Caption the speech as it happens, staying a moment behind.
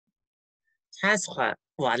Hasra,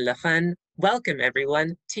 Wadlafan. Welcome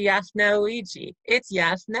everyone to Yahlnaaw Uu.iijii. It's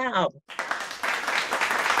Yahlnaaw.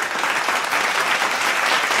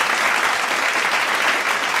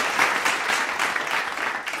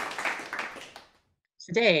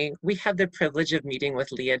 Today, we have the privilege of meeting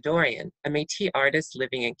with Leah Dorion, a Metis artist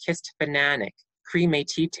living in Kistapinanihk, Cree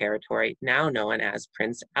Metis territory, now known as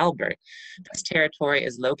Prince Albert. This territory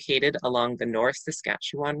is located along the North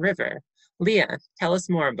Saskatchewan River. Leah, tell us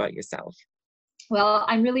more about yourself. Well,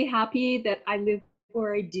 I'm really happy that I live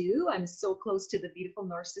where I do. I'm so close to the beautiful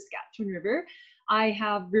North Saskatchewan River. I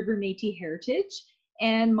have River Metis heritage,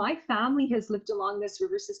 and my family has lived along this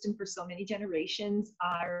river system for so many generations.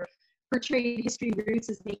 Our trade history roots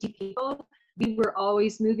as Metis people. We were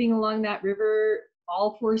always moving along that river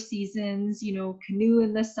all 4 seasons, you know, canoe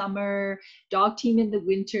in the summer, dog team in the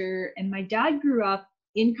winter. And my dad grew up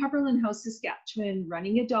in Cumberland House, Saskatchewan,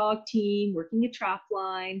 running a dog team, working a trap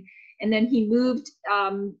line. And then he moved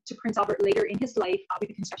to Prince Albert later in his life with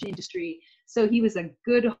the construction industry. So he was a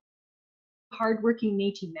good, hardworking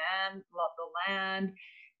Metis man, loved the land,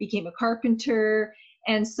 became a carpenter.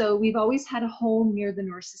 And so we've always had a home near the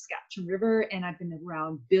North Saskatchewan River, and I've been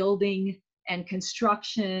around building and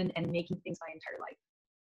construction and making things my entire life.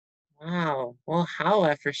 Wow. Well,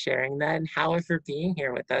 howa for sharing that, and howa for being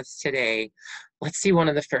here with us today. Let's see one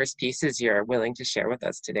of the first pieces you're willing to share with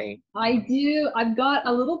us today. I do. I've got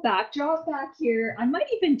a little backdrop back here. I might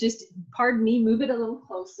even just, pardon me, move it a little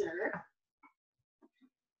closer.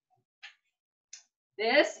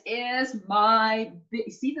 This is my,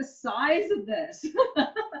 see the size of this.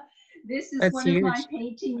 This is That's one huge. of my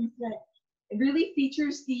paintings that really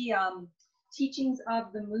features the teachings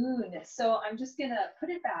of the moon. So I'm just gonna put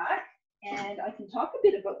it back and I can talk a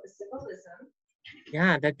bit about the symbolism.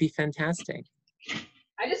 Yeah, that'd be fantastic.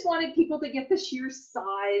 I just wanted people to get the sheer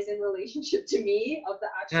size in relationship to me of the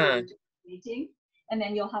actual painting. And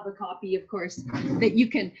then you'll have a copy, of course, that you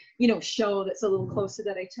can, you know, show that's a little closer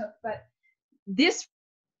that I took. But this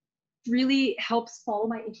really helps follow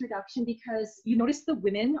my introduction because you notice the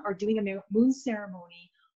women are doing a moon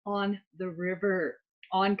ceremony on the river,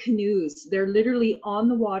 on canoes. They're literally on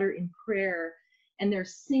the water in prayer, and they're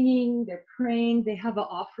singing, they're praying, they have an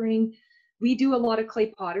offering. We do a lot of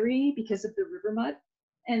clay pottery because of the river mud.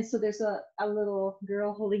 And so there's a little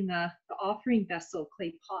girl holding the offering vessel,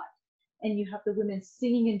 clay pot. And you have the women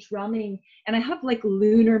singing and drumming. And I have like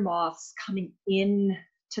lunar moths coming in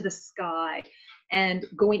to the sky and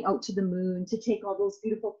going out to the moon to take all those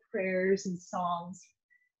beautiful prayers and songs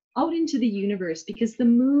out into the universe, because the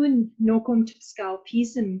moon, Nokom Tupskal,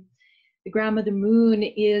 peace, and the grandmother moon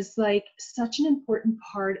is like such an important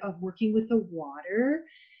part of working with the water.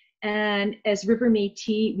 And as River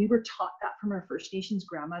Metis, we were taught that from our First Nations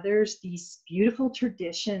grandmothers, these beautiful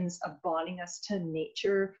traditions of bonding us to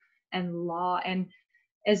nature and law. And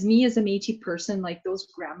as me as a Metis person, like those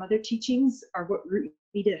grandmother teachings are what root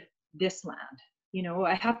me to this land. You know,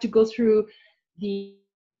 I have to go through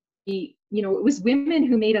you know, it was women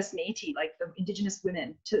who made us Metis, like the Indigenous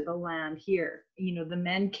women to the land here. You know, the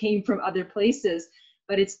men came from other places,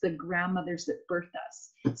 but it's the grandmothers that birthed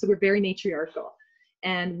us. So we're very matriarchal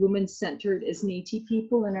and woman-centered as Metis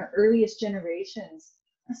people in our earliest generations.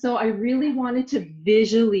 So I really wanted to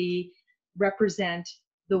visually represent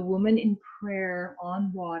the woman in prayer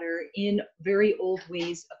on water in very old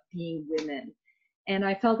ways of being women. And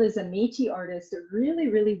I felt as a Metis artist, I really,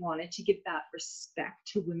 really wanted to give that respect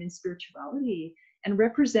to women's spirituality and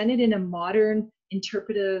represent it in a modern,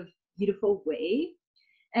 interpretive, beautiful way.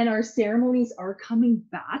 And our ceremonies are coming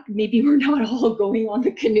back. Maybe we're not all going on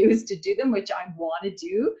the canoes to do them, which I want to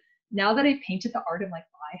do. Now that I painted the art, I'm like,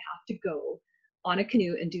 I have to go on a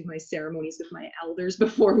canoe and do my ceremonies with my elders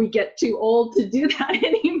before we get too old to do that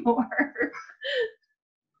anymore.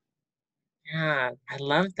 Yeah, I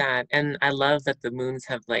love that. And I love that the moons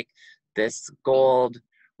have like this gold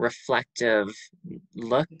reflective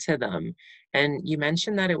look to them. And you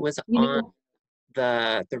mentioned that it was on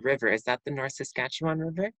the river. Is that the North Saskatchewan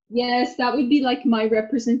River? Yes, that would be like my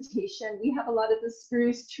representation. We have a lot of the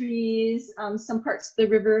spruce trees. Some parts of the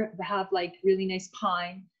river have like really nice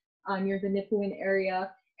pine near the Nipawin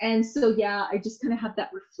area. And so, yeah, I just kind of have that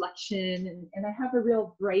reflection, and I have a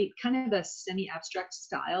real bright, kind of a semi-abstract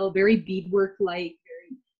style, very beadwork-like,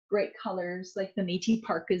 very bright colors, like the Métis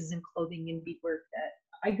parkas and clothing and beadwork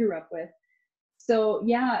that I grew up with. So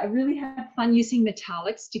yeah, I really had fun using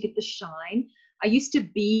metallics to get the shine. I used to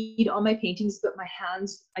bead on my paintings, but my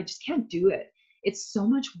hands, I just can't do it. It's so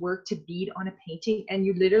much work to bead on a painting, and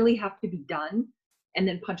you literally have to be done and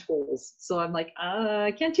then punch holes. So I'm like,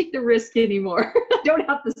 I can't take the risk anymore. I don't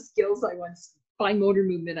have the skills I once, fine motor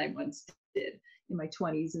movement I once did. in my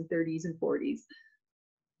 20s and 30s and 40s.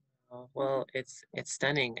 Oh, well, it's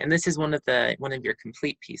stunning. And this is one of your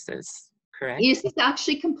complete pieces, correct? Yes, it's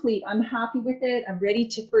actually complete. I'm happy with it. I'm ready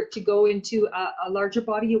for it to go into a larger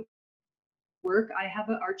body of work. I have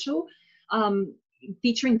an art show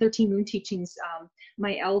featuring 13 moon teachings.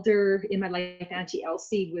 My elder in my life, Auntie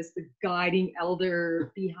Elsie, was the guiding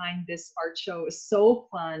elder behind this art show. It was so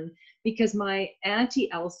fun because my Auntie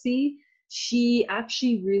Elsie, she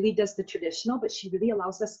actually really does the traditional, but she really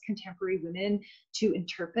allows us contemporary women to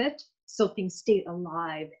interpret so things stay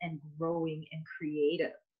alive and growing and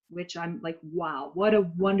creative, which I'm like, wow, what a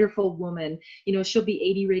wonderful woman. You know, she'll be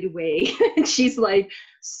 80 right away. And she's like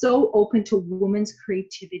so open to women's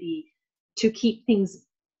creativity to keep things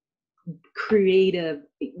creative,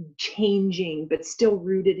 changing, but still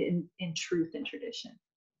rooted in truth and tradition.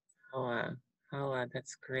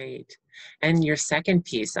 That's great. And your second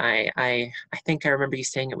piece, I think I remember you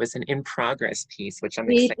saying it was an in progress piece, which I'm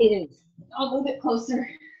excited. It is. I'll move it closer.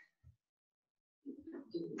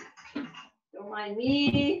 Don't mind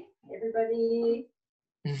me, everybody.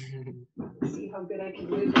 See how good I can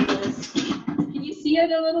do this. Can you see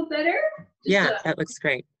it a little better? Yeah, that looks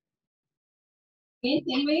great.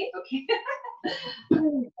 Anyway, okay.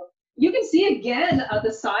 You can see again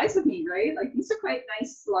the size of me, right? Like these are quite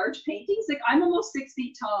nice, large paintings. Like I'm almost 6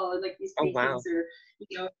 feet tall, and like these paintings are,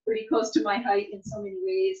 you know, pretty close to my height in so many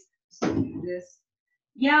ways. So this,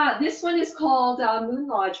 yeah, this one is called Moon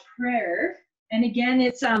Lodge Prayer, and again,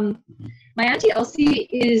 it's my Auntie Elsie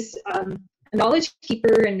is a knowledge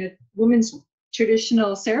keeper and a woman's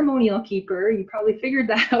traditional ceremonial keeper. You probably figured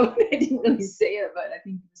that out. I didn't really say it, but I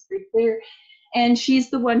think it's pretty clear. And she's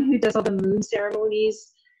the one who does all the moon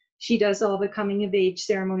ceremonies. She does all the coming of age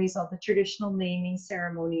ceremonies, all the traditional naming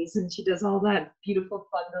ceremonies, and she does all that beautiful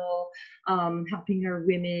bundle, helping our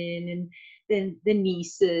women and then the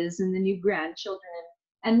nieces and the new grandchildren.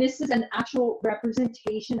 And this is an actual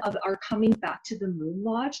representation of our coming back to the Moon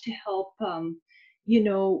Lodge to help, you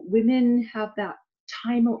know, women have that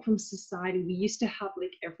time out from society. We used to have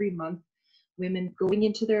like every month women going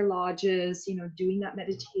into their lodges, you know, doing that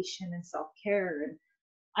meditation and self-care. And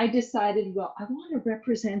I decided, well, I want to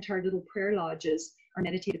represent our little prayer lodges, our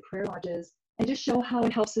meditative prayer lodges, and just show how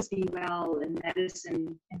it helps us be well and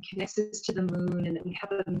medicine and connects us to the moon, and that we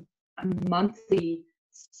have a monthly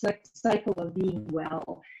cycle of being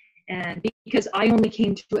well. And because I only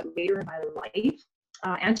came to it later in my life,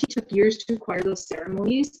 Auntie took years to acquire those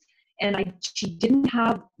ceremonies, and she didn't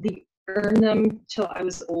have the earn them till I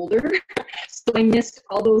was older. So I missed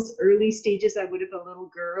all those early stages. I would have a little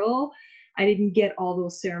girl. I didn't get all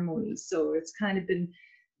those ceremonies. So it's kind of been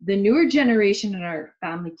the newer generation in our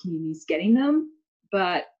family communities getting them.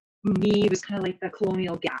 But me, it was kind of like the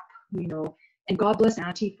colonial gap, you know. And God bless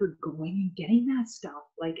Auntie for going and getting that stuff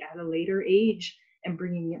like at a later age and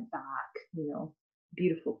bringing it back, you know.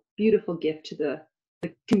 Beautiful, beautiful gift to the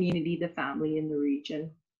community, the family, and the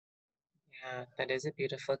region. Yeah, that is a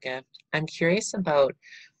beautiful gift. I'm curious about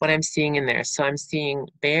what I'm seeing in there. So I'm seeing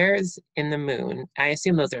bears in the moon. I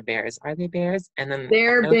assume those are bears. Are they bears? And then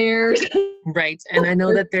they're bears. Right. And I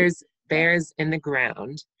know that there's bears in the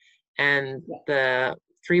ground, and the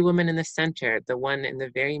three women in the center, the one in the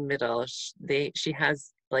very middle, she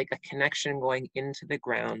has like a connection going into the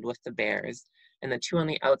ground with the bears, and the two on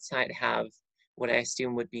the outside have what I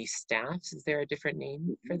assume would be staffs. Is there a different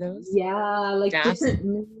name for those? Yeah, like staffs? Different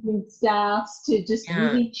moving staffs to just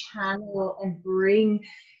really channel and bring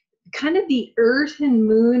kind of the earth and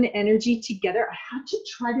moon energy together. I had to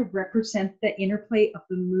try to represent the interplay of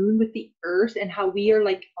the moon with the earth and how we are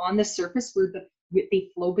like on the surface where they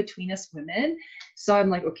flow between us women. So I'm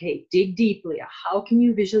like, okay, dig deeply. How can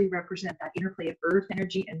you visually represent that interplay of earth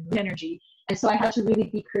energy and moon energy? And so I had to really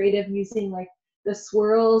be creative using like the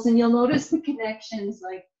swirls, and you'll notice the connections.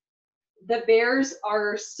 Like the bears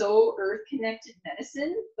are so earth connected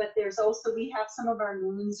medicine, but there's also, we have some of our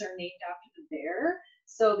moons are named after the bear.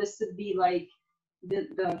 So this would be like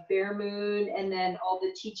the bear moon, and then all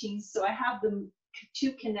the teachings. So I have the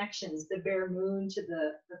two connections, the bear moon to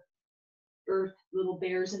the earth, little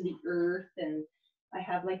bears in the earth, and I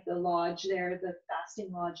have like the lodge there, the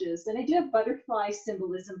fasting lodges, and I do have butterfly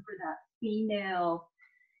symbolism for that female,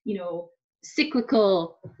 you know,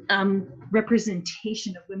 cyclical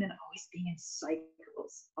representation of women always being in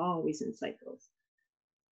cycles, always in cycles.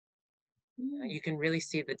 You can really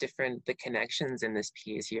see the connections in this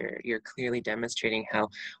piece. You're clearly demonstrating how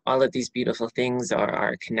all of these beautiful things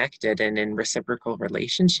are connected and in reciprocal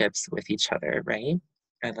relationships with each other, right?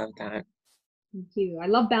 I love that. Thank you. I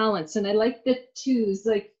love balance, and I like the twos.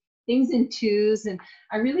 Like things in twos. And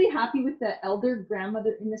I'm really happy with the elder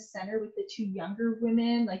grandmother in the center with the two younger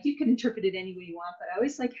women. Like, you can interpret it any way you want, but I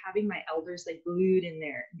always like having my elders like glued in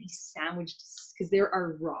there and they sandwiched, because there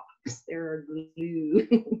are rocks, there are glue.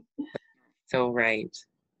 So right.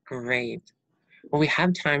 Great. Well, we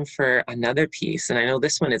have time for another piece, and I know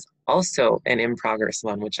this one is also an in progress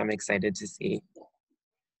one, which I'm excited to see.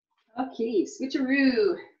 Okay,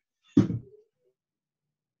 switcheroo.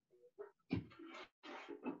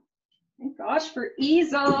 Thank gosh for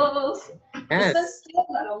easels. Yes. This one's still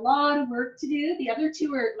got a lot of work to do. The other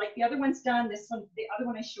two are like, the other one's done. This one, the other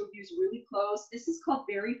one I showed you is really close. This is called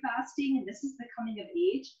berry fasting, and this is the coming of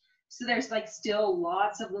age. So there's like still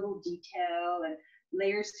lots of little detail and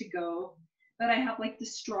layers to go. But I have like the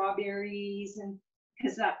strawberries, and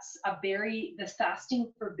because that's a berry, the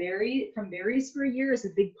fasting for from berries for a year is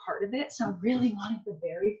a big part of it. So I really wanted the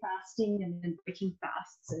berry fasting and then breaking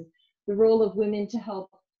fasts, and the role of women to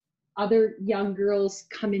help other young girls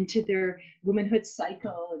come into their womanhood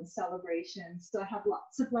cycle and celebration. So I have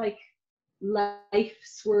lots of like life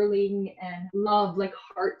swirling and love, like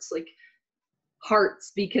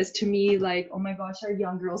hearts, because to me, like, oh my gosh, our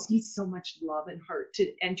young girls need so much love and heart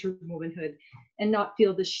to enter womanhood and not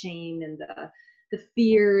feel the shame and the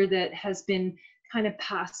fear that has been kind of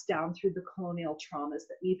passed down through the colonial traumas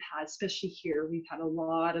that we've had, especially here. We've had a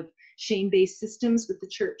lot of shame-based systems with the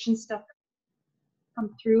church and stuff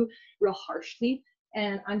come through real harshly,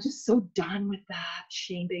 and I'm just so done with that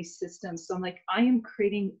shame-based system. So I'm like, I am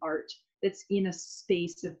creating art that's in a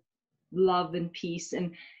space of love and peace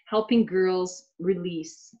and helping girls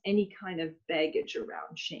release any kind of baggage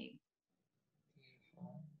around shame.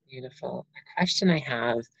 Beautiful. A question I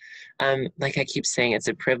have, like I keep saying, it's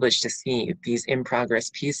a privilege to see these in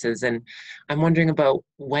progress pieces, and I'm wondering about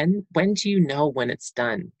when do you know when it's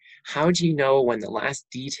done? How do you know when the last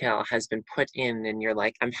detail has been put in and you're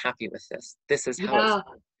like, I'm happy with this. This is how it's supposed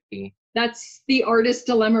to be. That's the artist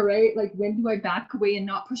dilemma, right? Like, when do I back away and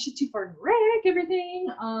not push it too far and wreck everything?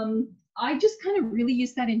 I just kind of really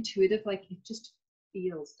use that intuitive, like, it just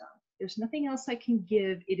feels done. There's nothing else I can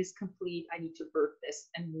give. It is complete. I need to birth this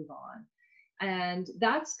and move on. And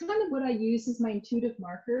that's kind of what I use as my intuitive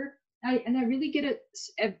marker. I really get it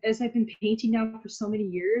as I've been painting now for so many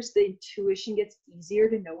years. The intuition gets easier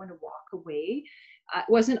to know when to walk away. It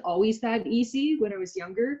wasn't always that easy when I was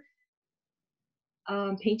younger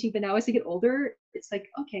painting, but now as I get older, it's like,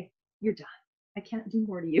 okay, you're done. I can't do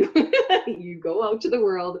more to you. You go out to the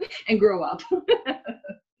world and grow up.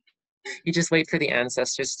 You just wait for the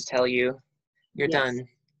ancestors to tell you you're done.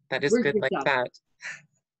 That is good like that.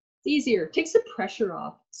 It's easier. It takes the pressure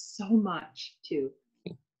off so much too.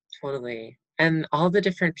 Totally. And all the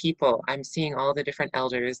different people, I'm seeing all the different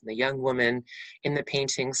elders and the young woman in the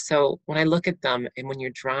paintings. So when I look at them and when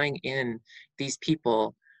you're drawing in these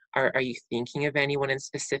people, are you thinking of anyone in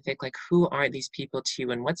specific? Like, who are these people to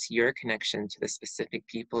you, and what's your connection to the specific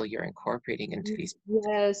people you're incorporating into these?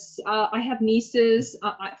 Yes, I have nieces.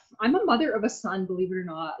 I'm a mother of a son, believe it or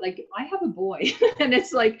not. Like, I have a boy, and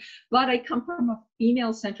it's like, but I come from a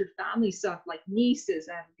female-centered family, so like nieces.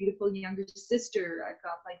 I have a beautiful younger sister. I've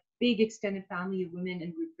got like big extended family of women,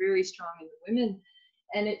 and we're very strong in the women.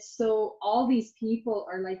 And it's so all these people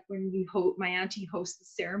are like, when my auntie hosts the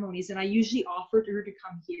ceremonies, and I usually offered her to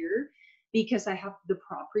come here because I have the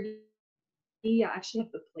property. I actually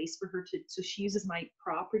have the place for her so she uses my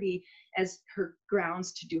property as her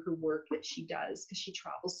grounds to do her work that she does, because she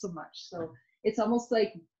travels so much. So it's almost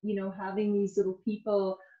like, having these little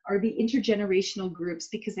people are the intergenerational groups,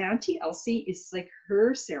 because Auntie Elsie is like,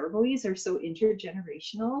 her ceremonies are so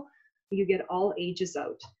intergenerational. You get all ages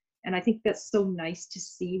out. And I think that's so nice to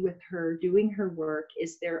see with her doing her work,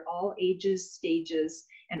 is they're all ages, stages,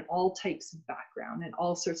 and all types of background and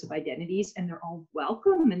all sorts of identities, and they're all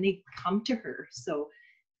welcome and they come to her. So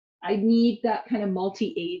I need that kind of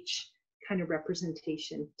multi-age kind of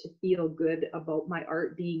representation to feel good about my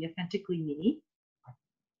art being authentically me.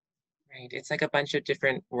 Right. It's like a bunch of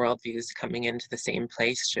different worldviews coming into the same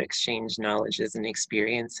place to exchange knowledges and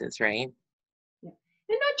experiences, right?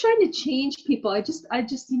 I'm not trying to change people. I just,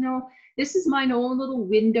 this is my own little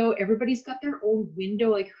window. Everybody's got their own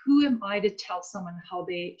window. Like, who am I to tell someone how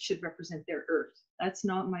they should represent their earth? That's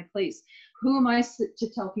not my place. Who am I to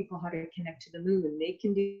tell people how to connect to the moon? They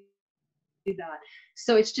can do that.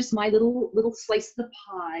 So it's just my little slice of the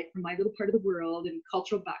pie from my little part of the world and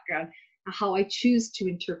cultural background, how I choose to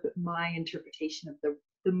interpret my interpretation of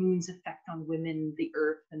the moon's effect on women, the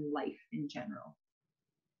earth, and life in general.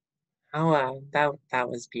 Oh, wow, that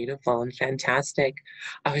was beautiful and fantastic.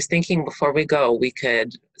 I was thinking before we go, we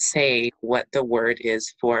could say what the word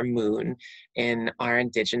is for moon in our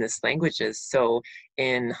indigenous languages. So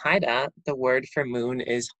in Haida, the word for moon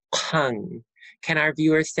is hung. Can our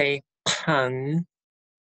viewers say hung?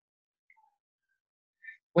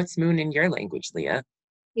 What's moon in your language, Leah?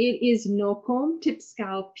 It is Nokom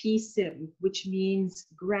Tipskal Pisim, which means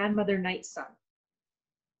grandmother night sun.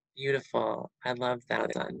 Beautiful. I love that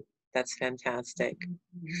one. That's fantastic.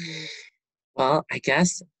 Mhm. Well, I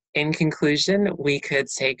guess in conclusion, we could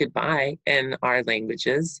say goodbye in our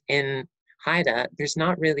languages. In Haida, there's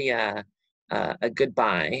not really a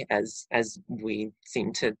goodbye as we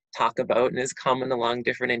seem to talk about and is common along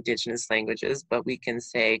different indigenous languages, but we can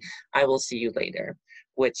say, I will see you later,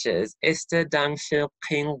 which is Ista dang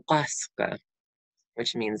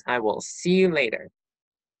which means I will see you later.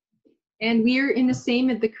 And we're in the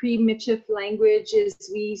same at the Cree Michif language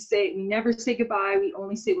is we never say goodbye. We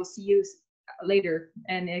only say we'll see you later.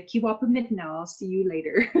 And Kiwapa now, I'll see you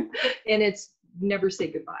later. And it's never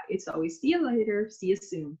say goodbye. It's always see you later, see you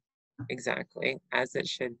soon. Exactly, as it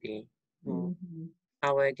should be. Mm-hmm.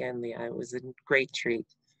 Awa again, Leah. It was a great treat.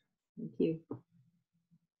 Thank you.